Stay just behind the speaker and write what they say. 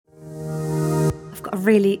got a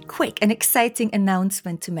really quick and exciting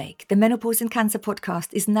announcement to make. The Menopause and Cancer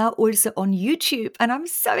podcast is now also on YouTube, and I'm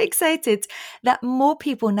so excited that more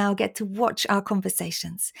people now get to watch our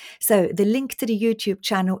conversations. So the link to the YouTube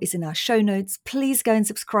channel is in our show notes. Please go and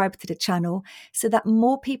subscribe to the channel so that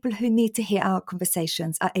more people who need to hear our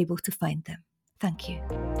conversations are able to find them. Thank you.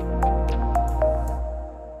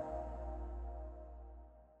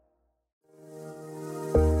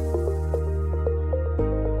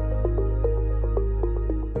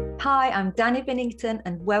 Hi, I'm Danny Bennington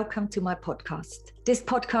and welcome to my podcast. This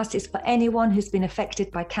podcast is for anyone who's been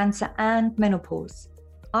affected by cancer and menopause.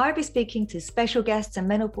 I'll be speaking to special guests and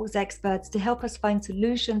menopause experts to help us find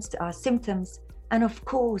solutions to our symptoms and, of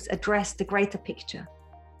course, address the greater picture.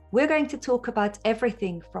 We're going to talk about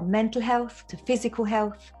everything from mental health to physical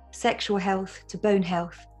health, sexual health to bone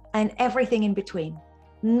health, and everything in between.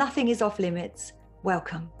 Nothing is off limits.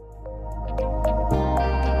 Welcome.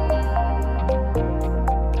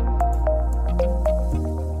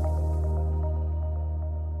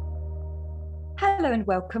 Hello and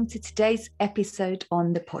welcome to today's episode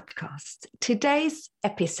on the podcast. Today's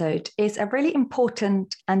episode is a really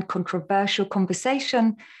important and controversial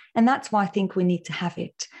conversation, and that's why I think we need to have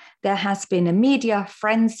it. There has been a media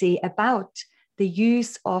frenzy about the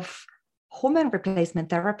use of hormone replacement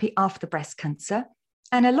therapy after breast cancer,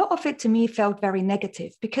 and a lot of it to me felt very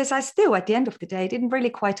negative because I still, at the end of the day, didn't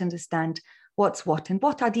really quite understand what's what and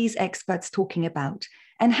what are these experts talking about.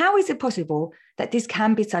 And how is it possible that this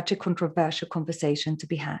can be such a controversial conversation to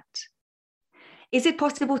be had? Is it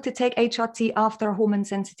possible to take HRT after a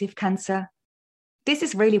hormone-sensitive cancer? This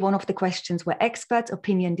is really one of the questions where expert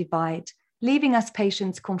opinion divide, leaving us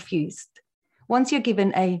patients confused. Once you're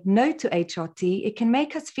given a no to HRT, it can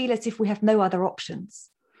make us feel as if we have no other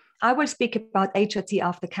options. I will speak about HRT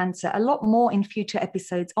after cancer a lot more in future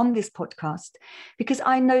episodes on this podcast, because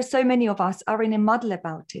I know so many of us are in a muddle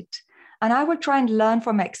about it. And I will try and learn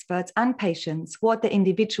from experts and patients what the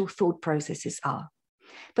individual thought processes are.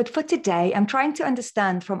 But for today, I'm trying to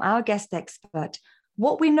understand from our guest expert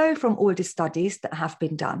what we know from all the studies that have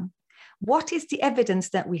been done. What is the evidence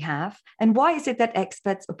that we have, and why is it that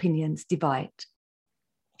experts' opinions divide?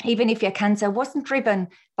 Even if your cancer wasn't driven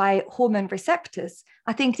by hormone receptors,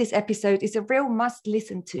 I think this episode is a real must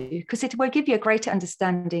listen to because it will give you a greater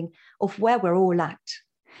understanding of where we're all at.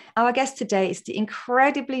 Our guest today is the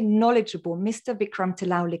incredibly knowledgeable Mr Vikram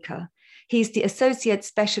Talaulikar. He's the Associate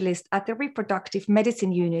Specialist at the Reproductive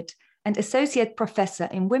Medicine Unit and Associate Professor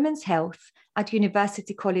in Women's Health at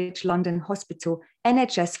University College London Hospital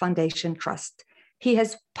NHS Foundation Trust. He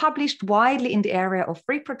has published widely in the area of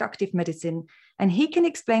reproductive medicine, and he can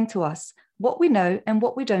explain to us what we know and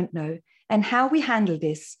what we don't know and how we handle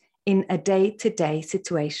this in a day-to-day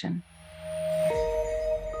situation.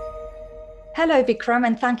 Hello, Vikram,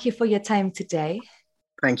 and thank you for your time today.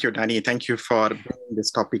 Thank you, Danny. Thank you for bringing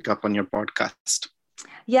this topic up on your podcast.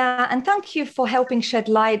 Yeah, and thank you for helping shed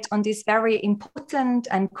light on this very important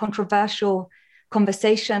and controversial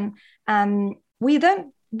conversation. We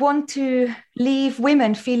don't want to leave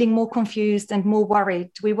women feeling more confused and more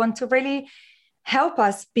worried. We want to really help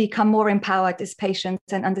us become more empowered as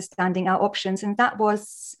patients and understanding our options. And that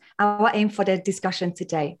was our aim for the discussion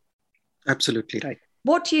today. Absolutely right.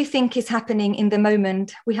 What do you think is happening in the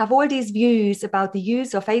moment? We have all these views about the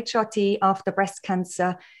use of HRT after breast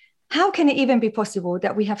cancer. How can it even be possible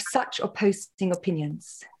that we have such opposing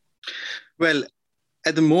opinions? Well,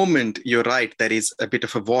 at the moment, you're right, there is a bit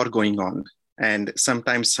of a war going on. And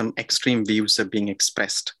sometimes some extreme views are being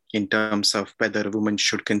expressed in terms of whether a woman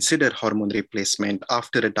should consider hormone replacement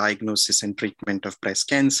after a diagnosis and treatment of breast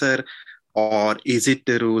cancer, or is it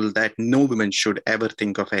the rule that no woman should ever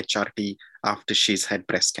think of HRT after she's had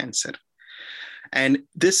breast cancer? And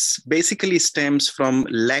this basically stems from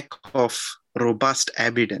lack of robust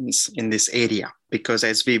evidence in this area, because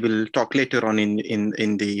as we will talk later on in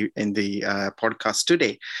the podcast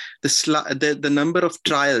today, the number of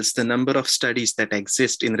trials, the number of studies that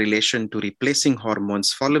exist in relation to replacing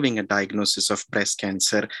hormones following a diagnosis of breast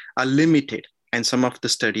cancer are limited, and some of the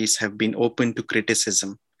studies have been open to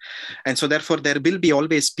criticism. And so therefore, there will be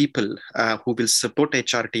always people who will support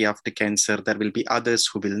HRT after cancer. There will be others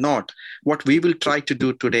who will not. What we will try to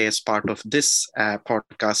do today as part of this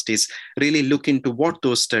podcast is really look into what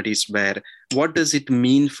those studies were. What does it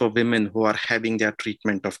mean for women who are having their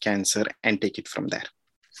treatment of cancer, and take it from there.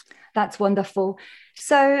 That's wonderful.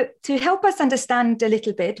 So to help us understand a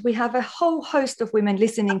little bit, we have a whole host of women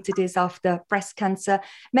listening to this after breast cancer.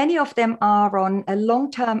 Many of them are on a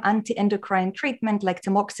long-term anti-endocrine treatment like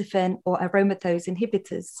tamoxifen or aromatase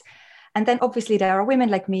inhibitors. And then obviously there are women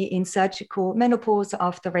like me in surgical menopause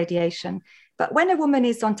after radiation. But when a woman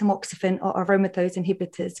is on tamoxifen or aromatase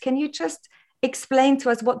inhibitors, can you just explain to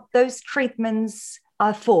us what those treatments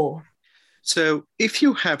are for? So if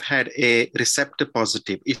you have had a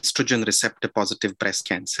estrogen receptor positive breast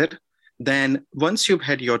cancer, then once you've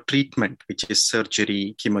had your treatment, which is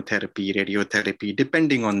surgery, chemotherapy, radiotherapy,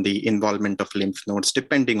 depending on the involvement of lymph nodes,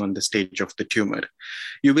 depending on the stage of the tumor,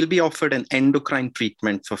 you will be offered an endocrine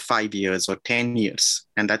treatment for 5 years or 10 years.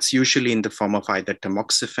 And that's usually in the form of either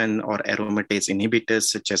tamoxifen or aromatase inhibitors,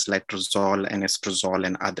 such as letrozole, anastrozole,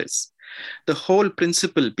 and others. The whole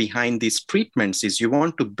principle behind these treatments is you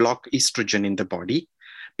want to block estrogen in the body,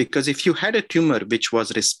 because if you had a tumor which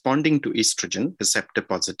was responding to estrogen, receptor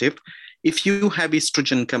positive, if you have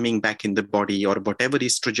estrogen coming back in the body, or whatever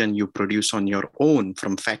estrogen you produce on your own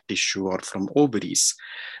from fat tissue or from ovaries,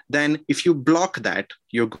 then if you block that,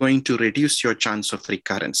 you're going to reduce your chance of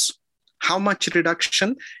recurrence. How much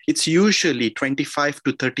reduction? It's usually 25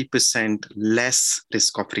 to 30% less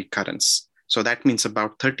risk of recurrence. So that means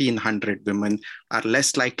about 1,300 women are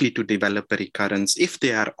less likely to develop a recurrence if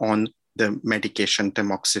they are on the medication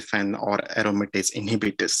tamoxifen or aromatase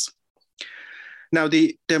inhibitors. Now,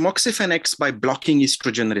 the tamoxifen acts by blocking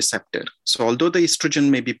estrogen receptor. So although the estrogen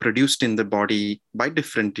may be produced in the body by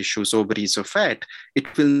different tissues, ovaries or fat,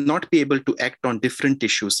 it will not be able to act on different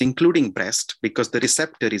tissues, including breast, because the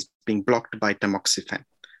receptor is being blocked by tamoxifen.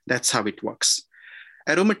 That's how it works.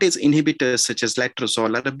 Aromatase inhibitors such as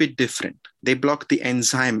letrozole are a bit different. They block the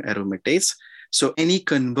enzyme aromatase. So any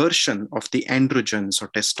conversion of the androgens or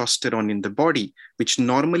testosterone in the body, which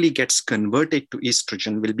normally gets converted to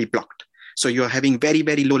estrogen, will be blocked. So you're having very,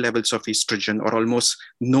 very low levels of estrogen or almost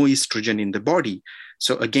no estrogen in the body.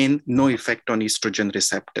 So again, no effect on estrogen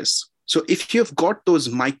receptors. So if you've got those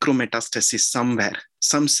micrometastases somewhere,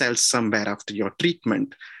 some cells somewhere after your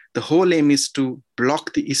treatment, the whole aim is to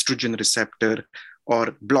block the estrogen receptor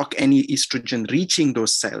or block any estrogen reaching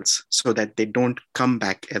those cells so that they don't come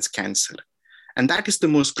back as cancer. And that is the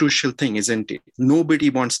most crucial thing, isn't it? Nobody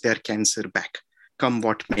wants their cancer back, come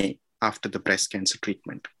what may, after the breast cancer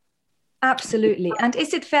treatment. Absolutely. And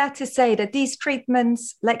is it fair to say that these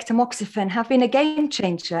treatments, like tamoxifen, have been a game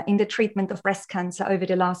changer in the treatment of breast cancer over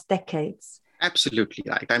the last decades? Absolutely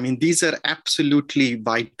right. I mean, these are absolutely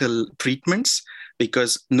vital treatments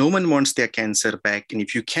because no one wants their cancer back. And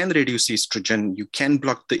if you can reduce estrogen, you can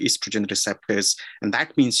block the estrogen receptors. And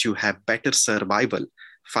that means you have better survival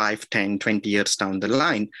 5, 10, 20 years down the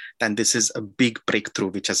line. Then this is a big breakthrough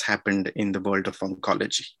which has happened in the world of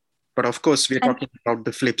oncology. But of course, we're talking about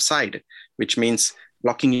the flip side, which means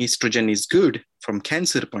blocking estrogen is good from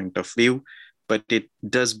cancer point of view, but it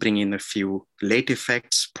does bring in a few late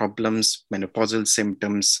effects, problems, menopausal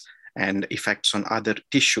symptoms, and effects on other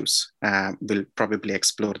tissues. We'll probably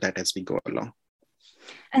explore that as we go along.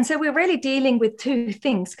 And so we're really dealing with two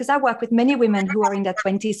things, because I work with many women who are in their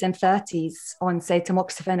 20s and 30s on, say,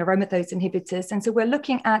 tamoxifen, aromatase inhibitors. And so we're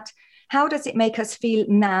looking at how does it make us feel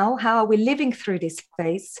now? How are we living through this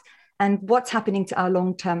phase? And what's happening to our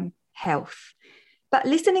long-term health? But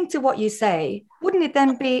listening to what you say, wouldn't it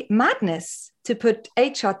then be madness to put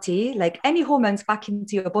HRT, like any hormones, back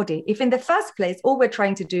into your body, if in the first place, all we're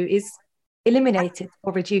trying to do is eliminate it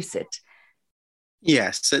or reduce it?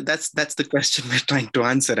 Yes, so that's the question we're trying to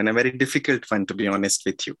answer, and a very difficult one, to be honest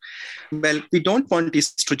with you. Well, we don't want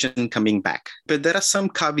estrogen coming back, but there are some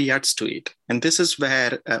caveats to it. And this is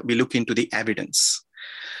where we look into the evidence.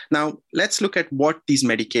 Now, let's look at what these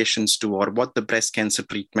medications do or what the breast cancer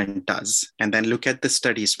treatment does, and then look at the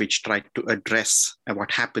studies which try to address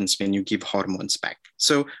what happens when you give hormones back.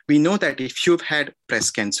 So we know that if you've had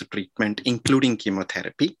breast cancer treatment, including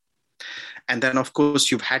chemotherapy, and then, of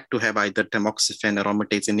course, you've had to have either tamoxifen,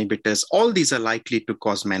 aromatase inhibitors, all these are likely to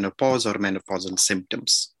cause menopause or menopausal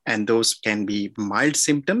symptoms. And those can be mild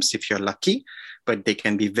symptoms if you're lucky, but they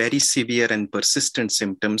can be very severe and persistent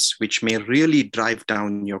symptoms, which may really drive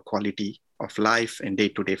down your quality of life and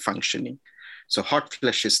day-to-day functioning. So hot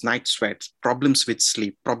flushes, night sweats, problems with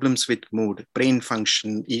sleep, problems with mood, brain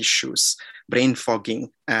function issues, brain fogging,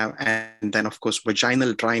 and then, of course,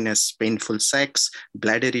 vaginal dryness, painful sex,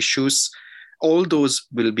 bladder issues. All those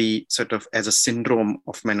will be sort of as a syndrome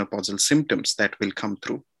of menopausal symptoms that will come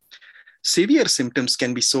through. Severe symptoms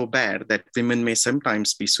can be so bad that women may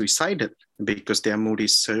sometimes be suicidal because their mood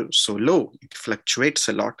is so low. It fluctuates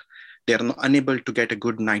a lot. They're unable to get a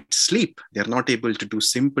good night's sleep. They're not able to do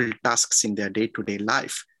simple tasks in their day-to-day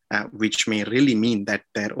life, which may really mean that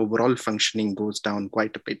their overall functioning goes down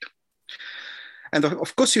quite a bit. And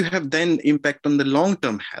of course, you have then impact on the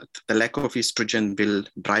long-term health. The lack of estrogen will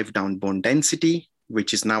drive down bone density,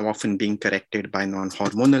 which is now often being corrected by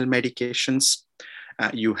non-hormonal medications.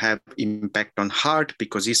 You have impact on heart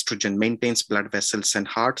because estrogen maintains blood vessels and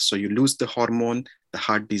heart. So you lose the hormone, the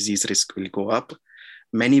heart disease risk will go up.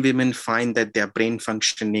 Many women find that their brain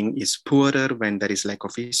functioning is poorer when there is lack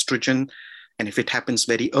of estrogen. And if it happens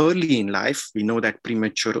very early in life, we know that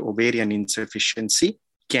premature ovarian insufficiency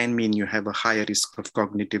can mean you have a higher risk of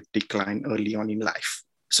cognitive decline early on in life.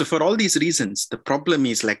 So for all these reasons, the problem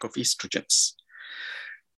is lack of estrogens.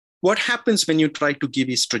 What happens when you try to give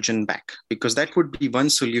estrogen back? Because that would be one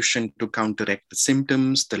solution to counteract the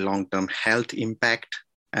symptoms, the long-term health impact,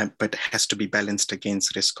 but has to be balanced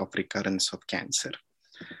against risk of recurrence of cancer.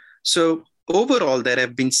 So overall, there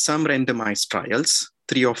have been some randomized trials,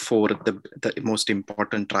 3 or 4 the most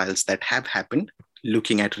important trials that have happened,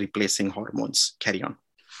 looking at replacing hormones. Carry on.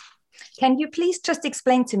 Can you please just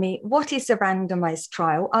explain to me, what is a randomized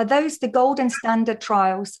trial? Are those the golden standard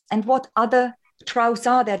trials? And what other trials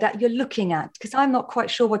are there that you're looking at? Because I'm not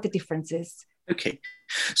quite sure what the difference is. Okay.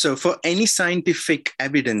 So for any scientific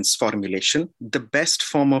evidence formulation, the best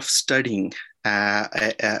form of studying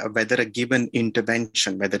whether a given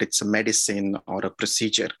intervention, whether it's a medicine or a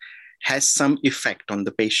procedure, has some effect on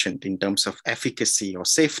the patient in terms of efficacy or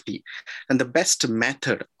safety. And the best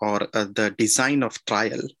method or the design of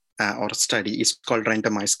trial or study is called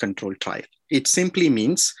randomized control trial. It simply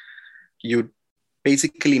means you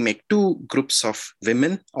basically make 2 groups of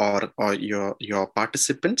women or your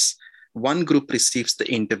participants. One group receives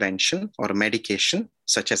the intervention or medication,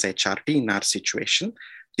 such as HRT in our situation.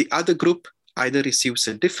 The other group either receives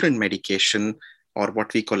a different medication or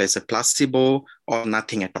what we call as a placebo or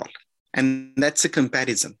nothing at all. And that's a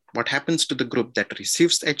comparison. What happens to the group that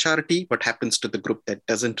receives HRT? What happens to the group that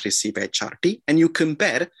doesn't receive HRT? And you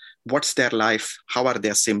compare what's their life, how are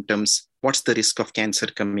their symptoms, what's the risk of cancer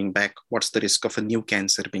coming back, what's the risk of a new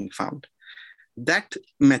cancer being found. That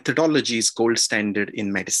methodology is gold standard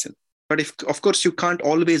in medicine. But of course, you can't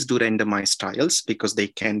always do randomized trials because they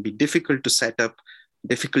can be difficult to set up,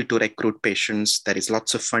 difficult to recruit patients. There is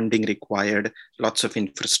lots of funding required, lots of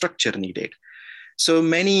infrastructure needed. So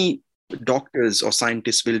many doctors or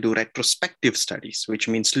scientists will do retrospective studies, which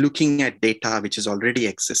means looking at data which is already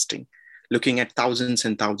existing, looking at thousands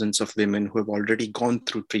and thousands of women who have already gone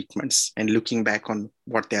through treatments and looking back on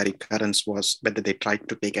what their recurrence was, whether they tried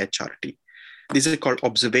to take HRT. These are called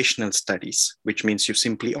observational studies, which means you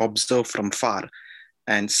simply observe from far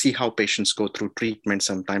and see how patients go through treatment,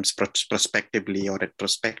 sometimes prospectively or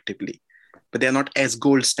retrospectively. But they're not as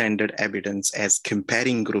gold standard evidence as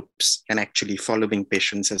comparing groups and actually following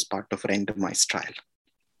patients as part of a randomized trial.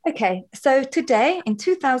 Okay, so today in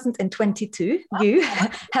 2022, you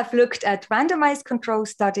have looked at randomized control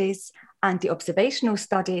studies and the observational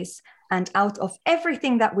studies. And out of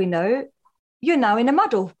everything that we know, you're now in a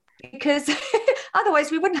muddle because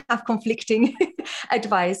otherwise we wouldn't have conflicting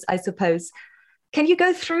advice, I suppose. Can you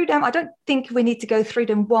go through them? I don't think we need to go through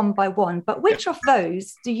them one by one, but which of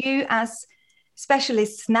those do you as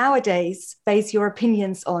specialists nowadays base your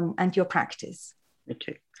opinions on and your practice?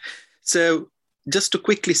 Okay, so just to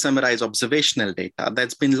quickly summarize observational data,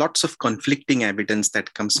 there's been lots of conflicting evidence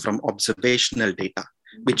that comes from observational data,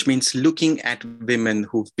 which means looking at women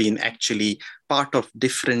who've been actually part of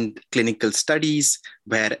different clinical studies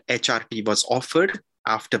where HRT was offered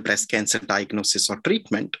after breast cancer diagnosis or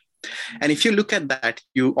treatment. And if you look at that,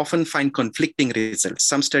 you often find conflicting results.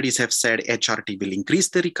 Some studies have said HRT will increase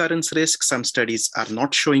the recurrence risk. Some studies are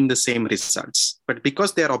not showing the same results. But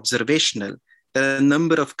because they are observational, there are a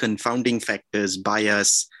number of confounding factors,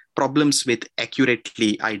 bias, problems with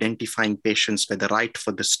accurately identifying patients whether right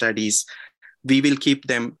for the studies. We will keep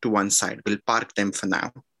them to one side. We'll park them for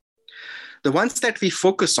now. The ones that we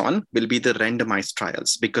focus on will be the randomized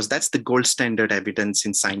trials because that's the gold standard evidence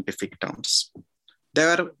in scientific terms.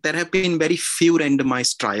 There have been very few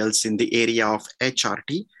randomized trials in the area of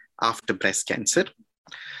HRT after breast cancer.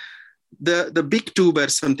 The big 2 were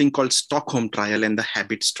something called Stockholm trial and the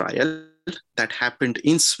Habits trial that happened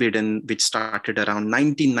in Sweden, which started around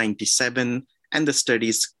 1997, and the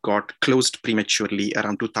studies got closed prematurely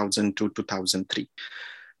around 2002, 2003.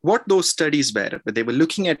 What those studies were, they were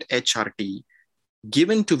looking at HRT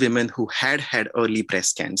given to women who had early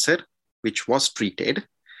breast cancer, which was treated,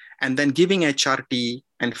 and then giving HRT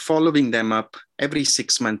and following them up every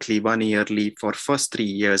 6 monthly, 1 yearly for first 3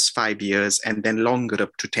 years, 5 years, and then longer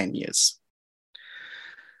up to 10 years.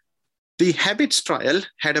 The Habits trial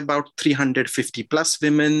had about 350 plus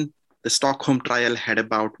women. The Stockholm trial had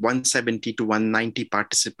about 170 to 190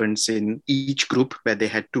 participants in each group, where they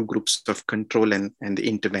had 2 groups of control and the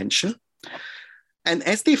intervention. And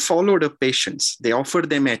as they followed up patients, they offered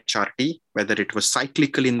them HRT, whether it was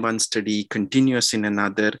cyclical in one study, continuous in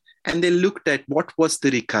another, and they looked at what was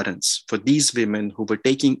the recurrence for these women who were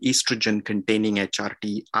taking estrogen-containing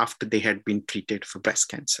HRT after they had been treated for breast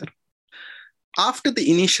cancer. After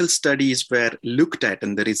the initial studies were looked at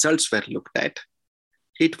and the results were looked at,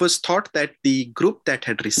 it was thought that the group that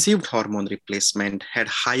had received hormone replacement had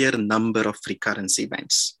higher number of recurrence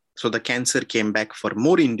events. So the cancer came back for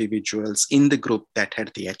more individuals in the group that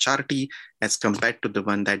had the HRT as compared to the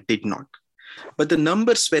one that did not. But the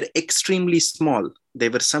numbers were extremely small. They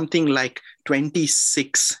were something like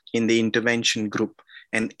 26 in the intervention group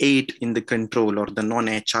and 8 in the control or the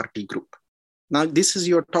non-HRT group. Now,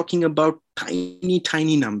 you're talking about tiny,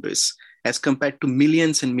 tiny numbers as compared to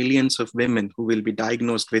millions and millions of women who will be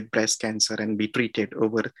diagnosed with breast cancer and be treated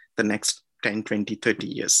over the next 10, 20, 30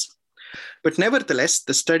 years. But nevertheless,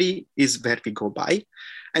 the study is where we go by.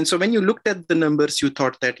 And so when you looked at the numbers, you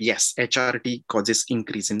thought that, yes, HRT causes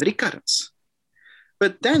increase in recurrence.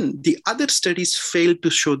 But then the other studies failed to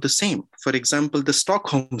show the same. For example, the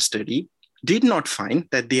Stockholm study did not find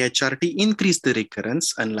that the HRT increased the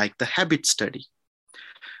recurrence, unlike the HABIT study.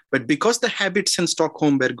 But because the HABITS and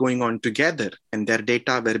Stockholm were going on together and their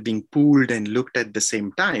data were being pooled and looked at the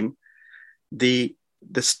same time, the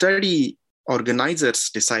study organizers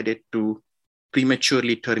decided to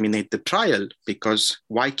prematurely terminate the trial, because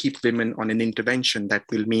why keep women on an intervention that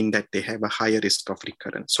will mean that they have a higher risk of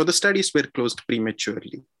recurrence? So the studies were closed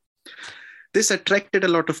prematurely. This attracted a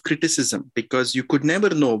lot of criticism because you could never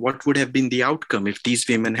know what would have been the outcome if these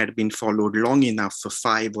women had been followed long enough for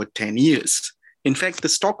 5 or 10 years. In fact, the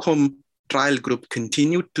Stockholm trial group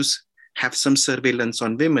continued to have some surveillance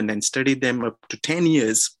on women and studied them up to 10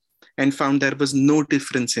 years and found there was no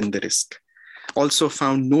difference in the risk. Also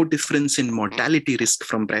found no difference in mortality risk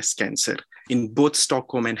from breast cancer in both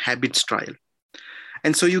Stockholm and HABITS trial.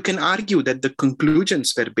 And so you can argue that the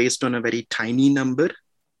conclusions were based on a very tiny number.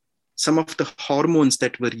 Some of the hormones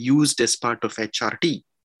that were used as part of HRT,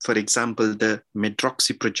 for example, the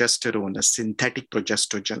medroxyprogesterone, a synthetic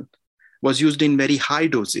progestogen, was used in very high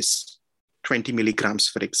doses, 20 milligrams,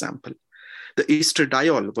 for example. The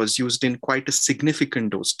estradiol was used in quite a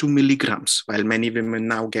significant dose, 2 milligrams, while many women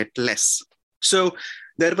now get less. So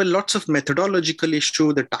there were lots of methodological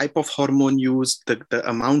issues, the type of hormone used, the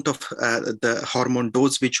amount of the hormone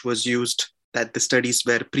dose which was used, that the studies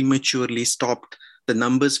were prematurely stopped. The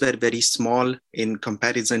numbers were very small in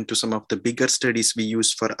comparison to some of the bigger studies we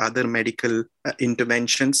use for other medical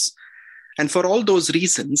interventions. And for all those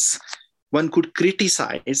reasons, one could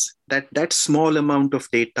criticize that small amount of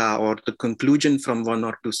data or the conclusion from 1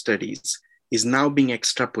 or 2 studies is now being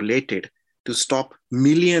extrapolated to stop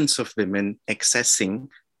millions of women accessing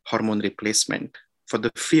hormone replacement for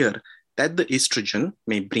the fear that the estrogen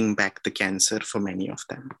may bring back the cancer for many of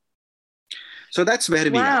them. So that's where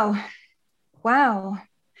we are. Wow.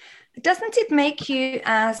 Doesn't it make you,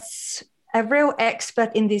 as a real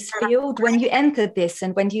expert in this field, when you entered this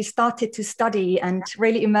and when you started to study and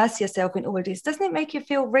really immerse yourself in all this, doesn't it make you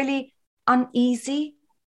feel really uneasy?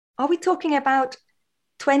 Are we talking about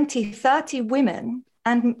 20, 30 women?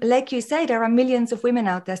 And like you say, there are millions of women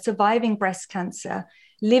out there surviving breast cancer,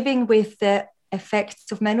 living with the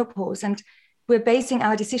effects of menopause. And we're basing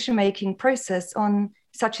our decision-making process on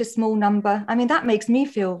such a small number. I mean, that makes me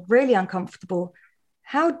feel really uncomfortable.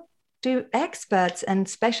 How do experts and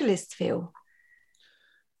specialists feel?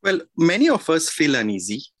 Well, many of us feel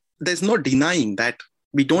uneasy. There's no denying that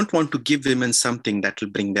we don't want to give women something that will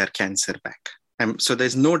bring their cancer back. So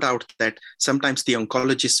there's no doubt that sometimes the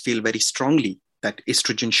oncologists feel very strongly that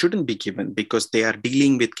estrogen shouldn't be given because they are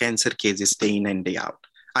dealing with cancer cases day in and day out.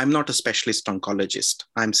 I'm not a specialist oncologist.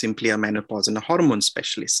 I'm simply a menopause and a hormone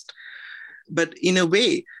specialist. But in a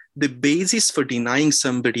way, the basis for denying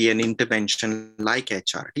somebody an intervention like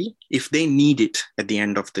HRT, if they need it at the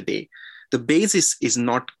end of the day, the basis is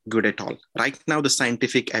not good at all. Right now, the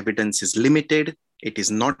scientific evidence is limited. It is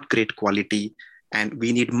not great quality. And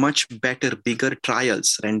we need much better, bigger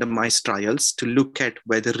trials, randomized trials, to look at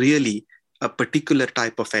whether really a particular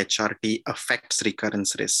type of HRT affects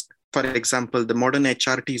recurrence risk. For example, the modern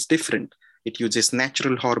HRT is different. It uses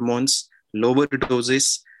natural hormones, lower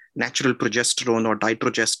doses, natural progesterone or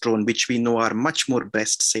dydrogesterone, which we know are much more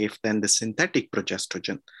best safe than the synthetic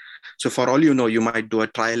progestogen. So for all you know, you might do a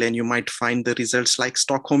trial and you might find the results like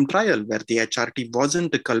Stockholm trial, where the HRT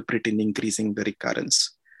wasn't the culprit in increasing the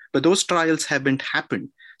recurrence. But those trials haven't happened.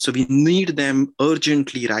 So we need them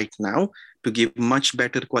urgently right now to give much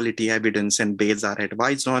better quality evidence and base our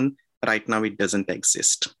advice on. Right now, it doesn't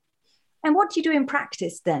exist. And what do you do in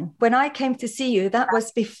practice then? When I came to see you, that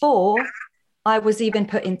was before I was even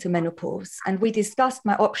put into menopause, and we discussed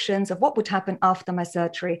my options of what would happen after my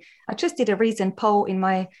surgery. I just did a recent poll in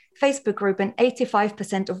my Facebook group, and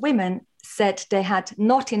 85% of women said they had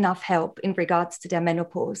not enough help in regards to their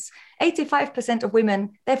menopause. 85% of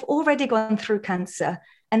women, they've already gone through cancer,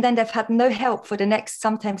 and then they've had no help for the next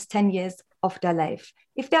sometimes 10 years of their life.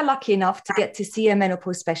 If they're lucky enough to get to see a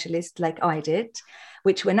menopause specialist like I did,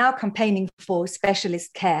 which we're now campaigning for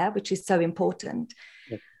specialist care, which is so important.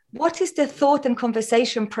 What is the thought and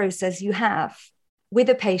conversation process you have with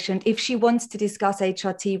a patient if she wants to discuss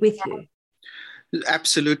HRT with you?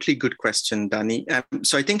 Absolutely good question, Dani.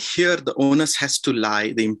 So I think here the onus has to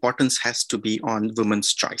lie, the importance has to be on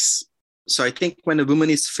women's choice. So I think when a woman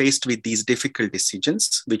is faced with these difficult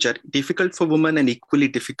decisions, which are difficult for women and equally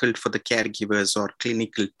difficult for the caregivers or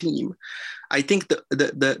clinical team, I think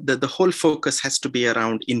the whole focus has to be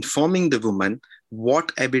around informing the woman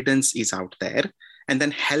what evidence is out there and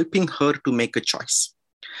then helping her to make a choice.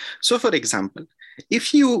 So for example,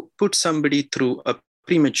 if you put somebody through a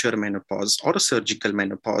premature menopause or a surgical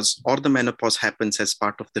menopause, or the menopause happens as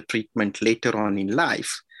part of the treatment later on in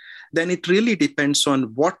life, then it really depends on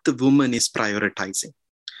what the woman is prioritizing.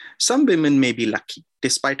 Some women may be lucky,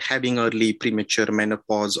 despite having early premature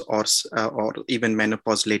menopause or even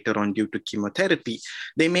menopause later on due to chemotherapy.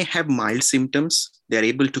 They may have mild symptoms. They're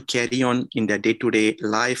able to carry on in their day-to-day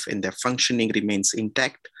life and their functioning remains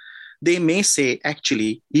intact. They may say,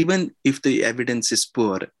 actually, even if the evidence is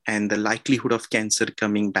poor and the likelihood of cancer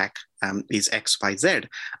coming back is XYZ,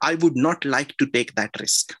 I would not like to take that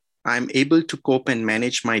risk. I'm able to cope and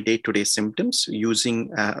manage my day-to-day symptoms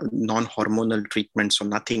using non-hormonal treatments or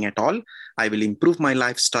nothing at all. I will improve my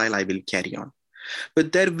lifestyle. I will carry on.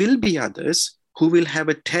 But there will be others who will have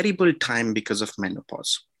a terrible time because of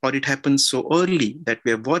menopause, or it happens so early that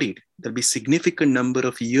we're worried. There'll be a significant number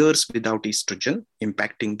of years without estrogen,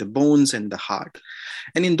 impacting the bones and the heart.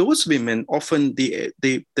 And in those women, often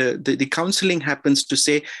the counseling happens to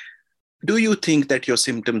say, do you think that your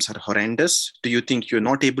symptoms are horrendous? Do you think you're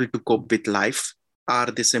not able to cope with life? Are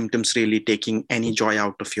the symptoms really taking any joy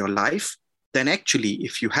out of your life? Then actually,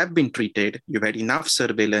 if you have been treated, you've had enough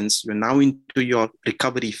surveillance, you're now into your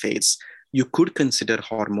recovery phase, you could consider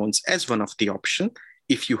hormones as one of the options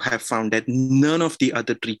if you have found that none of the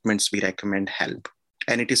other treatments we recommend help.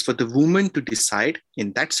 And it is for the woman to decide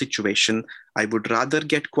in that situation, I would rather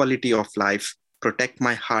get quality of life, protect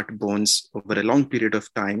my heart bones over a long period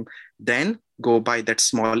of time, then go by that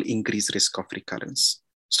small increased risk of recurrence.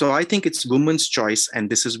 So I think it's women's choice, and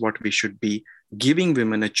this is what we should be giving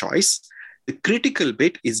women a choice. The critical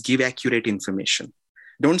bit is give accurate information.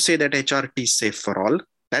 Don't say that HRT is safe for all.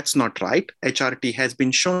 That's not right. HRT has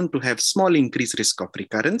been shown to have small increased risk of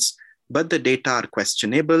recurrence, but the data are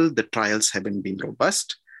questionable. The trials haven't been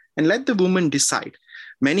robust. And let the woman decide.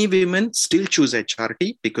 Many women still choose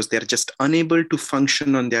HRT because they're just unable to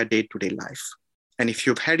function on their day-to-day life. And if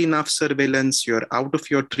you've had enough surveillance, you're out of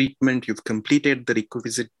your treatment, you've completed the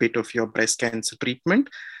requisite bit of your breast cancer treatment,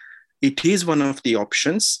 it is one of the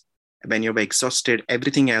options when you've exhausted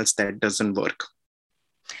everything else that doesn't work.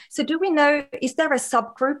 So do we know, is there a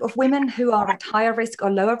subgroup of women who are at higher risk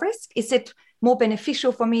or lower risk? Is it more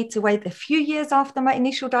beneficial for me to wait a few years after my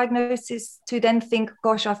initial diagnosis to then think,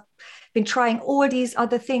 gosh, I've been trying all these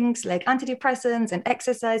other things like antidepressants and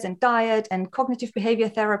exercise and diet and cognitive behavior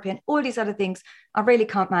therapy and all these other things I really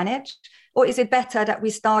can't manage? Or is it better that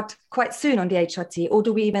we start quite soon on the HRT, or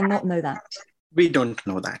do we even not know that? We don't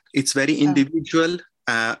know that. It's very individual.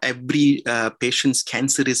 Every patient's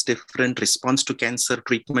cancer is different, response to cancer,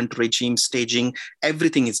 treatment regime, staging,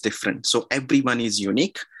 everything is different. So everyone is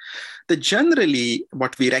unique. Generally,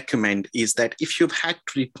 what we recommend is that if you've had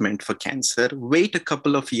treatment for cancer, wait a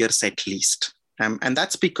couple of years at least. And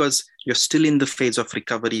that's because you're still in the phase of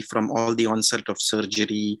recovery from all the onset of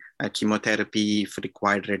surgery, chemotherapy, if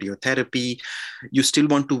required radiotherapy. You still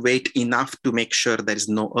want to wait enough to make sure there is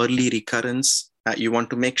no early recurrence. You want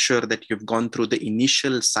to make sure that you've gone through the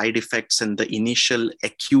initial side effects and the initial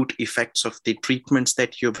acute effects of the treatments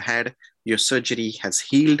that you've had. Your surgery has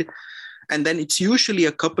healed. And then it's usually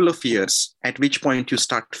a couple of years at which point you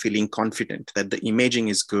start feeling confident that the imaging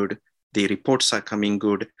is good, the reports are coming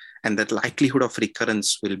good, and that likelihood of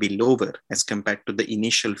recurrence will be lower as compared to the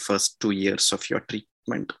initial first 2 years of your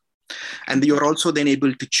treatment. And you're also then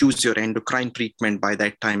able to choose your endocrine treatment by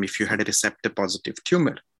that time if you had a receptor positive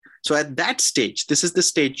tumor. So at that stage, this is the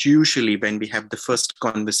stage usually when we have the first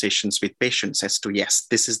conversations with patients as to, yes,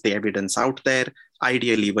 this is the evidence out there.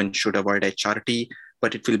 Ideally, one should avoid HRT,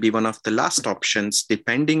 but it will be one of the last options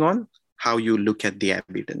depending on how you look at the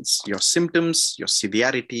evidence, your symptoms, your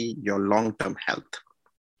severity, your long-term health.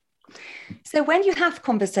 So when you have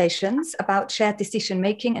conversations about shared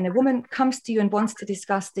decision-making and a woman comes to you and wants to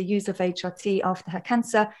discuss the use of HRT after her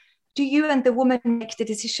cancer, do you and the woman make the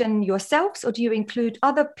decision yourselves, or do you include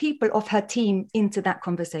other people of her team into that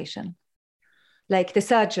conversation? Like the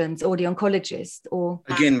surgeons or the oncologist? Or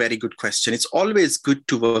again, very good question. It's always good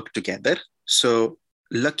to work together. So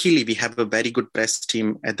luckily, we have a very good breast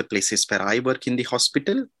team at the places where I work in the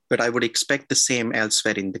hospital, but I would expect the same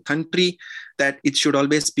elsewhere in the country, that it should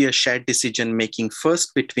always be a shared decision making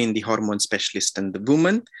first between the hormone specialist and the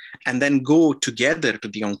woman, and then go together to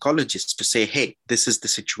the oncologist to say, hey, this is the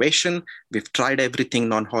situation. We've tried everything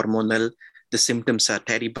non-hormonal. The symptoms are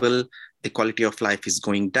terrible. The quality of life is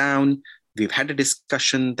going down. We've had a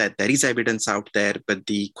discussion that there is evidence out there, but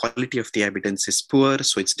the quality of the evidence is poor.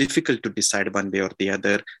 So it's difficult to decide one way or the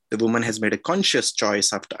other. The woman has made a conscious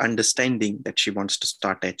choice after understanding that she wants to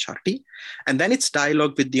start HRT. And then it's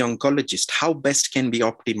dialogue with the oncologist. How best can we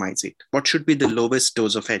optimize it? What should be the lowest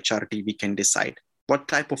dose of HRT we can decide? What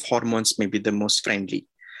type of hormones may be the most friendly?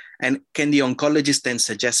 And can the oncologist then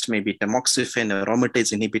suggest maybe tamoxifen,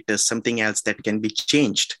 aromatase inhibitors, something else that can be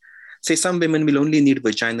changed? Say some women will only need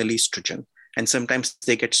vaginal estrogen, and sometimes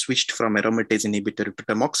they get switched from aromatase inhibitor to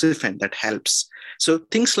tamoxifen. That helps. So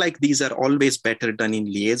things like these are always better done in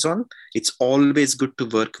liaison. It's always good to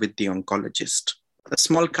work with the oncologist. A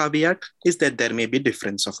small caveat is that there may be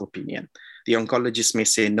difference of opinion. The oncologist may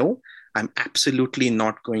say, no, I'm absolutely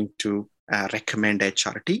not going to recommend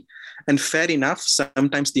HRT. And fair enough,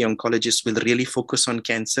 sometimes the oncologist will really focus on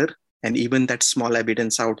cancer, and even that small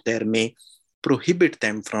evidence out there may prohibit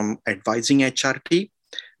them from advising HRT.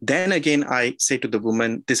 Then again, I say to the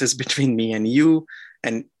woman, this is between me and you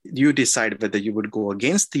decide whether you would go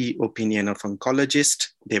against the opinion of oncologist.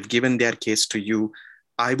 They've given their case to you.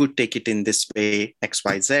 I would take it in this way, X,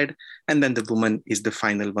 Y, Z. And then the woman is the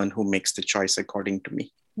final one who makes the choice according to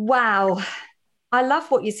me. wow, I love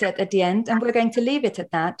what you said at the end, and we're going to leave it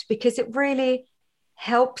at that, because it really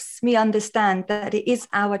helps me understand that it is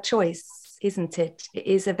our choice, isn't it? It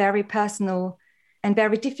is a very personal and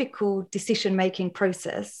very difficult decision-making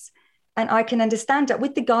process. And I can understand that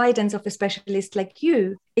with the guidance of a specialist like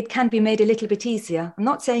you, it can be made a little bit easier. I'm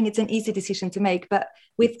not saying it's an easy decision to make, but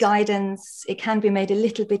with guidance, it can be made a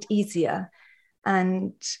little bit easier.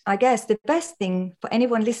 And I guess the best thing for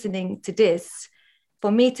anyone listening to this,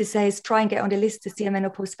 for me to say, is try and get on the list to see a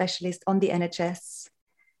menopause specialist on the NHS,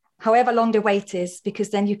 however long the wait is, because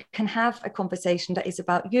then you can have a conversation that is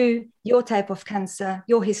about you, your type of cancer,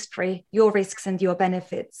 your history, your risks and your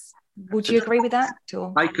benefits. Would you agree with that?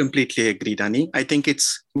 Or? I completely agree, Dani. I think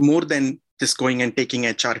it's more than just going and taking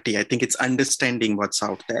HRT. I think it's understanding what's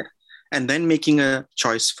out there and then making a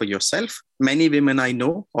choice for yourself. Many women I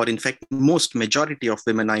know, or in fact, majority of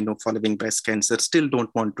women I know following breast cancer still don't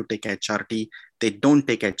want to take HRT. They don't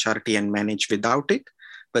take HRT and manage without it.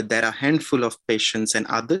 But there are a handful of patients and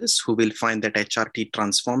others who will find that HRT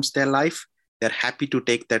transforms their life. They're happy to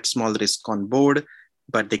take that small risk on board,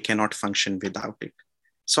 but they cannot function without it.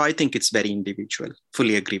 So I think it's very individual.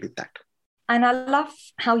 Fully agree with that. And I love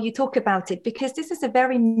how you talk about it, because this is a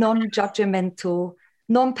very non-judgmental,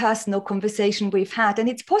 non-personal conversation we've had. And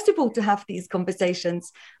it's possible to have these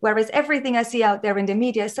conversations, whereas everything I see out there in the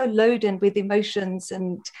media is so loaded with emotions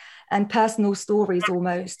and personal stories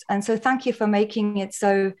almost. And so thank you for making it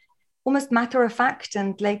so almost matter of fact,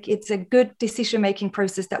 and like it's a good decision-making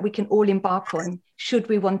process that we can all embark on should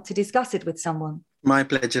we want to discuss it with someone. My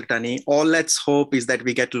pleasure, Dani. All let's hope is that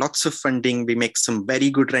we get lots of funding, we make some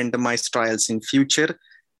very good randomized trials in future,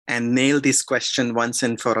 and nail this question once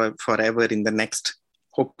and forever in the next,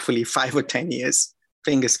 hopefully 5 or 10 years.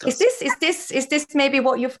 Fingers crossed. Is this maybe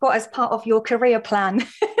what you've got as part of your career plan?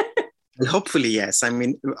 Hopefully, yes. I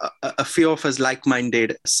mean, a few of us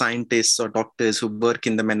like-minded scientists or doctors who work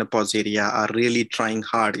in the menopause area are really trying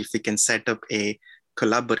hard if we can set up a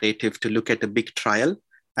collaborative to look at a big trial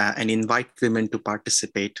and invite women to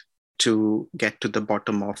participate to get to the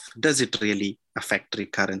bottom of, does it really affect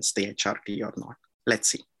recurrence, the HRT or not? Let's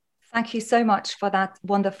see. Thank you so much for that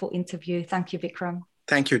wonderful interview. Thank you, Vikram.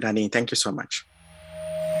 Thank you, Dani. Thank you so much.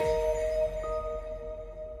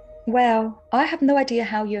 Well, I have no idea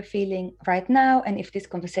how you're feeling right now and if this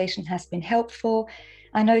conversation has been helpful.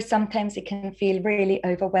 I know sometimes it can feel really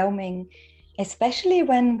overwhelming, especially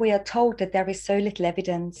when we are told that there is so little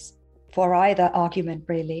evidence for either argument,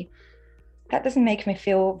 really. That doesn't make me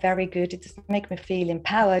feel very good. It doesn't make me feel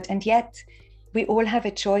empowered. And yet we all have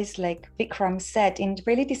a choice, like Vikram said, in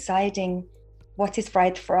really deciding what is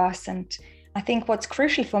right for us. And I think what's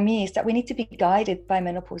crucial for me is that we need to be guided by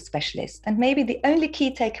menopause specialists. And maybe the only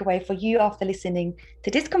key takeaway for you after listening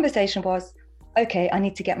to this conversation was okay, I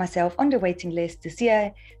need to get myself on the waiting list to see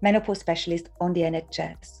a menopause specialist on the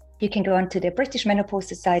NHS. You can go onto the British Menopause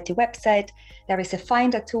Society website. There is a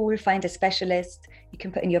finder tool, find a specialist. You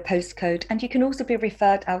can put in your postcode, and you can also be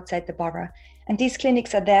referred outside the borough. And these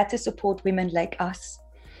clinics are there to support women like us.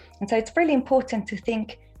 And so it's really important to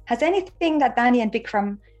think, has anything that Danny and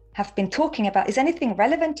Vikram have been talking about, is anything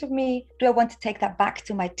relevant to me? Do I want to take that back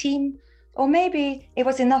to my team? Or maybe it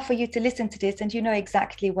was enough for you to listen to this and you know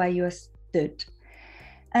exactly where you stood.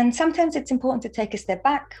 And sometimes it's important to take a step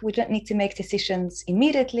back. We don't need to make decisions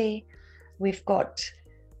immediately. We've got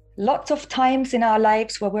lots of times in our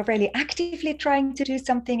lives where we're really actively trying to do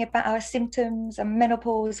something about our symptoms and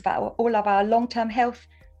menopause, about all of our long-term health.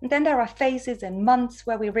 And then there are phases and months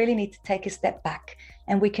where we really need to take a step back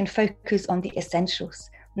and we can focus on the essentials.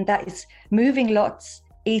 And that is moving lots,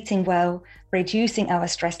 eating well, reducing our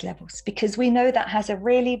stress levels, because we know that has a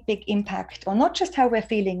really big impact on not just how we're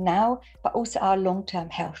feeling now, but also our long-term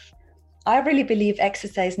health. I really believe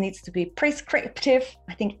exercise needs to be prescriptive.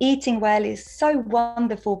 I think eating well is so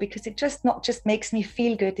wonderful because it just not just makes me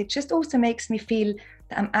feel good, it just also makes me feel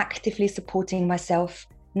that I'm actively supporting myself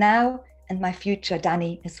now and my future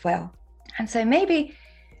Danny as well. And so maybe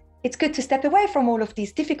it's good to step away from all of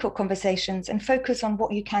these difficult conversations and focus on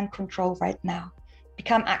what you can control right now.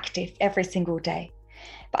 Become active every single day.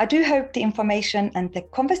 But I do hope the information and the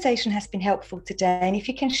conversation has been helpful today. And if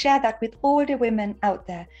you can share that with all the women out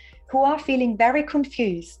there who are feeling very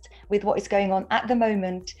confused with what is going on at the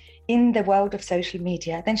moment in the world of social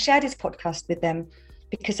media, then share this podcast with them,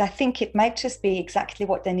 because I think it might just be exactly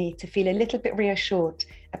what they need to feel a little bit reassured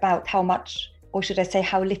about how much, or should I say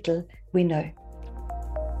how little, we know.